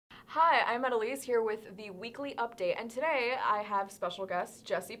Hi, I'm Annalise here with the weekly update, and today I have special guest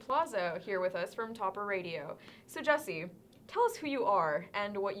Jesse Plaza here with us from Topper Radio. So Jesse, tell us who you are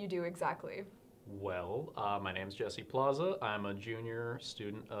and what you do exactly. Well, my name's Jesse Plaza. I'm a junior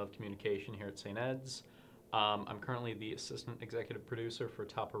student of communication here at St. Ed's. I'm currently the assistant executive producer for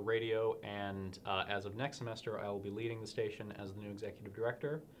Topper Radio, and as of next semester, I will be leading the station as the new executive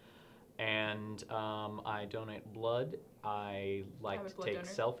director. And I donate blood. I like I'm a to blood take donor.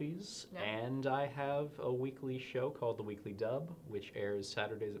 selfies, Yeah. and I have a weekly show called The Weekly Dub, which airs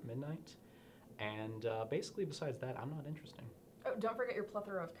Saturdays at midnight. And basically, besides that, I'm not interesting. Oh, don't forget your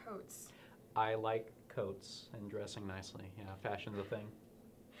plethora of coats. I like coats and dressing nicely. Yeah, fashion's a thing.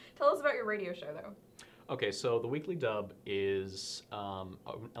 Tell us about your radio show, though. Okay, so the Weekly Dub is an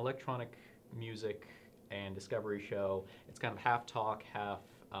electronic music and discovery show. It's kind of half talk, half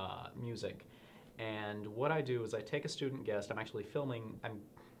music. And what I do is I take a student guest. I'm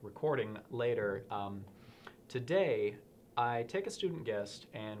recording later. Today, I take a student guest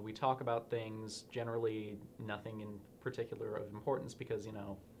and we talk about things, generally nothing in particular of importance because,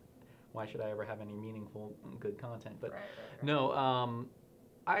 why should I ever have any meaningful, good content? But Right. no,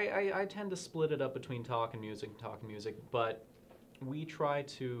 I tend to split it up between talk and music, but we try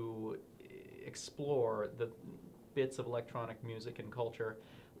to explore the bits of electronic music and culture,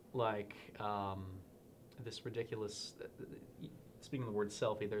 like this ridiculous. Speaking of the word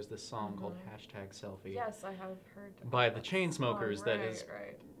selfie, there's this song called #selfie Yes, I have heard. by the Chainsmokers Oh, that right, is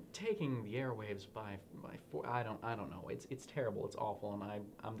right. taking the airwaves by I don't know. It's terrible. It's awful, and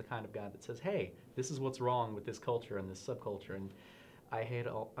I'm the kind of guy that says, hey, this is what's wrong with this culture and this subculture, and I hate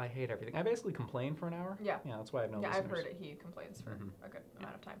everything. I basically complain for an hour. Yeah. Yeah, that's why I have no Yeah, listeners. I've heard it. He complains for a good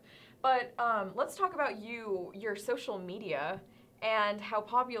amount of time. But let's talk about your social media, and how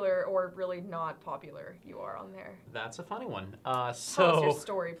popular or really not popular you are on there. That's a funny one. Tell us your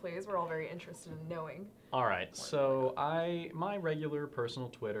story, please. We're all very interested in knowing. All right. So my regular personal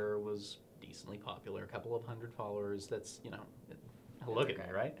Twitter was decently popular, a couple of hundred followers. That's look at me,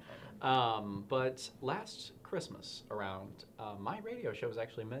 right? But last Christmas around, my radio show was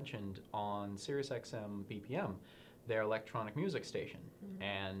actually mentioned on SiriusXM BPM, their electronic music station.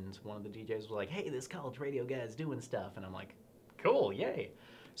 And one of the DJs was like, hey, this college radio guy's doing stuff. And I'm like, cool, yay.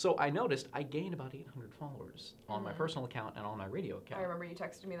 So I noticed I gained about 800 followers on my personal account and on my radio account. I remember you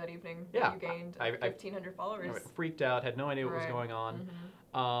texted me that evening. Yeah, You gained I 1,500 followers. I freaked out, had no idea what was going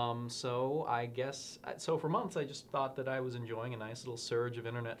on. So I guess, so for months I just thought that I was enjoying a nice little surge of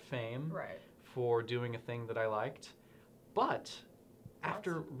internet fame for doing a thing that I liked. But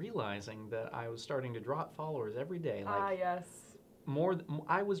after realizing that I was starting to drop followers every day, yes.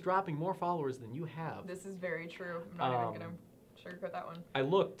 I was dropping more followers than you have. This is very true. I'm not even going to sugarcoat that one. I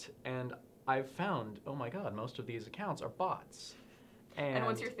looked and I found, oh my god, most of these accounts are bots. And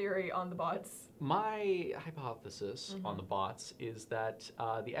what's your theory on the bots? My hypothesis on the bots is that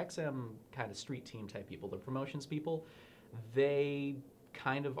the XM kind of street team type people, the promotions people, they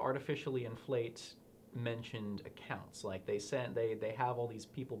kind of artificially inflate mentioned accounts. Like they have all these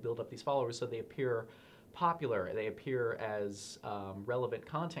people build up these followers so they appear popular, they appear as relevant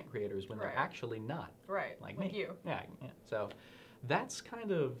content creators when they're actually not. Right, like me. You. Yeah. So that's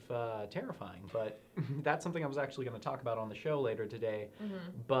kind of terrifying, but that's something I was actually going to talk about on the show later today.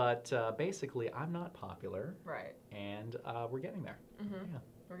 But basically, I'm not popular. Right. And we're getting there. Yeah.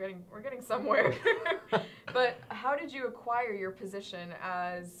 We're getting somewhere. But how did you acquire your position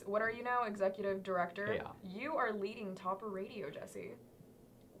as, what are you now, executive director? Yeah. You are leading Topper Radio, Jesse.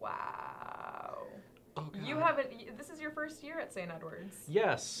 Wow. Oh, God. You haven't, this is your first year at St. Edward's.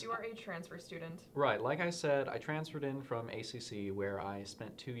 Yes. You are a transfer student. Right. Like I said, I transferred in from ACC, where I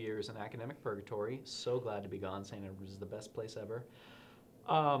spent 2 years in academic purgatory. So glad to be gone. St. Edward's is the best place ever.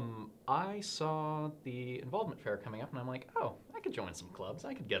 I saw the involvement fair coming up, and I'm like, oh, I could join some clubs.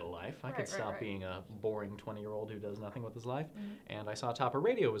 I could get a life. I could stop being a boring 20-year-old who does nothing with his life. And I saw Topper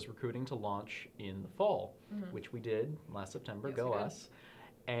Radio was recruiting to launch in the fall, which we did last September. Yes, Go us.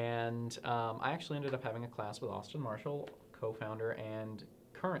 And I actually ended up having a class with Austin Marshall, co-founder and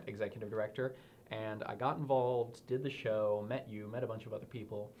current executive director, and I got involved, did the show, met a bunch of other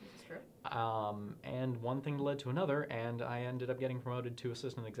people. That's true. And one thing led to another, and I ended up getting promoted to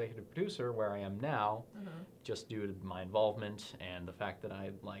assistant executive producer, where I am now, just due to my involvement and the fact that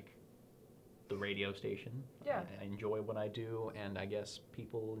I like the radio station. Yeah. I enjoy what I do, and I guess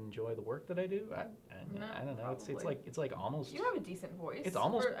people enjoy the work that I do. I don't know. It's like almost. You have a decent voice. It's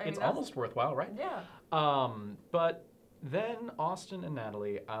almost worthwhile, right? Yeah. But then Austin and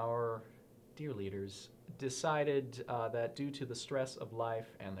Natalie, our dear leaders, decided that due to the stress of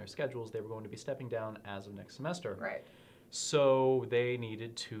life and their schedules, they were going to be stepping down as of next semester. Right. So they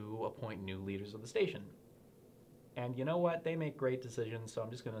needed to appoint new leaders of the station. And you know what? They make great decisions, so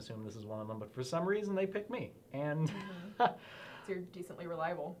I'm just going to assume this is one of them. But for some reason, they picked me. And So you're decently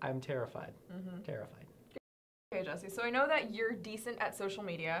reliable. I'm terrified. Terrified. Okay, Jesse, so I know that you're decent at social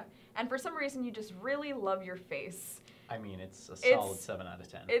media, and for some reason you just really love your face. I mean, it's a solid 7 out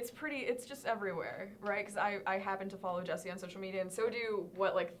of 10. It's just everywhere, right? Because I happen to follow Jesse on social media, and so do,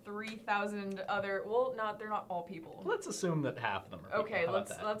 like 3,000 other, well, they're not all people. Let's assume that half of them are Okay, people. How about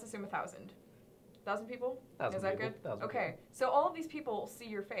that? let's assume 1,000. 1,000 people? 1,000 Is that people. good? 1,000 Okay, so all of these people see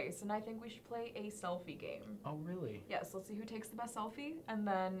your face, and I think we should play a selfie game. Oh, really? Yes, let's see who takes the best selfie, and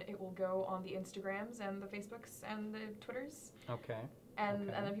then it will go on the Instagrams and the Facebooks and the Twitters. Okay. And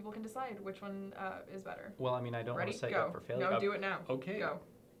then people can decide which one is better. Well, I mean, I don't want Ready? to set Go. you up for failure. No, do it now. Okay. Go.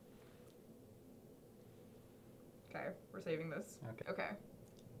 Okay, we're saving this. Okay.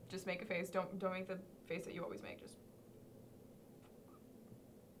 Just make a face. Don't make the face that you always make. Just.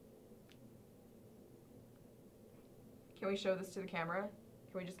 Can we show this to the camera?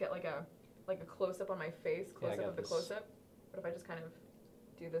 Can we just get like a close up on my face? Close up of the close up? What if I just kind of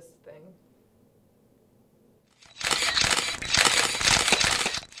do this thing?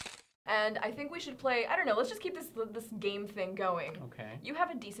 And I think we should play, I don't know, let's just keep this game thing going. Okay. You have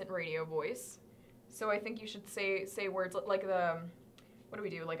a decent radio voice, so I think you should say words like what do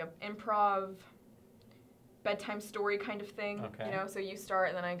we do, like an improv bedtime story kind of thing. Okay. You know, so you start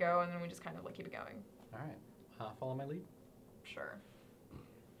and then I go and then we just kind of like keep it going. All right. Follow my lead? Sure.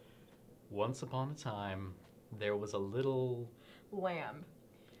 Once upon a time, there was a little lamb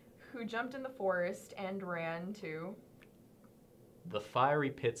who jumped in the forest and ran to the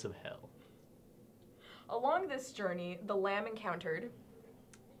fiery pits of hell. Along this journey, the lamb encountered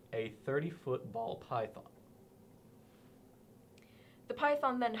a 30-foot ball python. The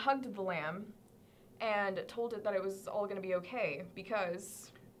python then hugged the lamb and told it that it was all going to be okay because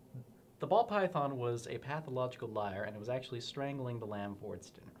the ball python was a pathological liar and it was actually strangling the lamb for its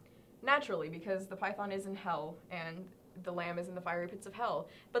dinner. Naturally, because the python is in hell and the lamb is in the fiery pits of hell.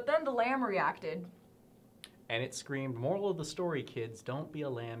 But then the lamb reacted. And it screamed, "Moral of the story, kids, don't be a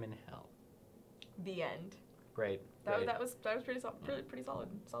lamb in hell." The end. Great. That was pretty solid.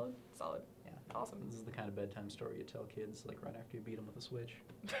 Solid. Yeah. Awesome. This is the kind of bedtime story you tell kids, like right after you beat them with a switch.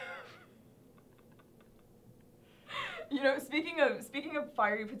 You know, speaking of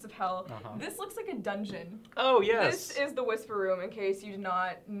fiery pits of hell, this looks like a dungeon. Oh, yes. This is the Whisper Room, in case you did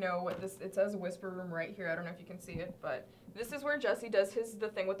not know what this, it says Whisper Room right here. I don't know if you can see it, but this is where Jesse does the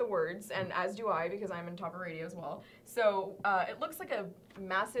thing with the words, and as do I, because I'm in Topper Radio as well. So, it looks like a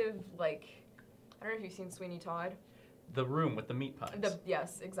massive, like, I don't know if you've seen Sweeney Todd. The room with the meat pies.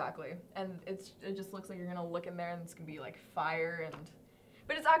 Yes, exactly. And it just looks like you're gonna look in there and it's gonna be like fire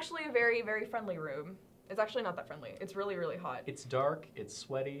but it's actually a very, very friendly room. It's actually not that friendly. It's really, really hot. It's dark, it's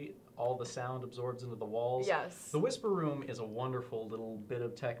sweaty, all the sound absorbs into the walls. Yes. The Whisper Room is a wonderful little bit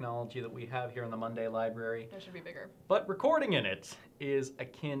of technology that we have here in the Monday Library. It should be bigger. But recording in it is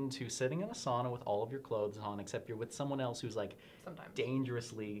akin to sitting in a sauna with all of your clothes on, except you're with someone else who's like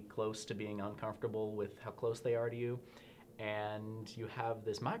dangerously close to being uncomfortable with how close they are to you. And you have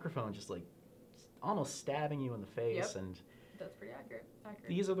this microphone just like almost stabbing you in the face. Yep. And that's pretty accurate.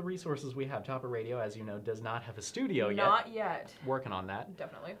 these are the resources we have. Topper Radio, as you know, does not have a studio yet. Not yet. Working on that.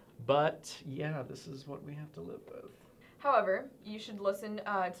 Definitely. But yeah, this is what we have to live with. However, you should listen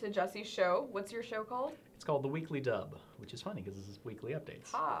to Jesse's show. What's your show called? It's called The Weekly Dub, which is funny because this is weekly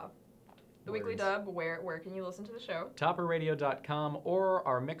updates. The Weekly Dub, where can you listen to the show? TopperRadio.com or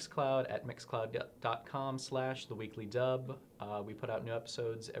our Mixcloud at mixcloud.com/theweeklydub. We put out new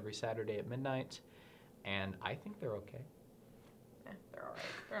episodes every Saturday at midnight, and I think they're okay. They're all right.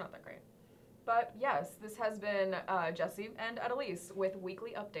 They're not that great. But yes, this has been Jesse and Annalise with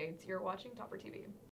weekly updates. You're watching Topper TV.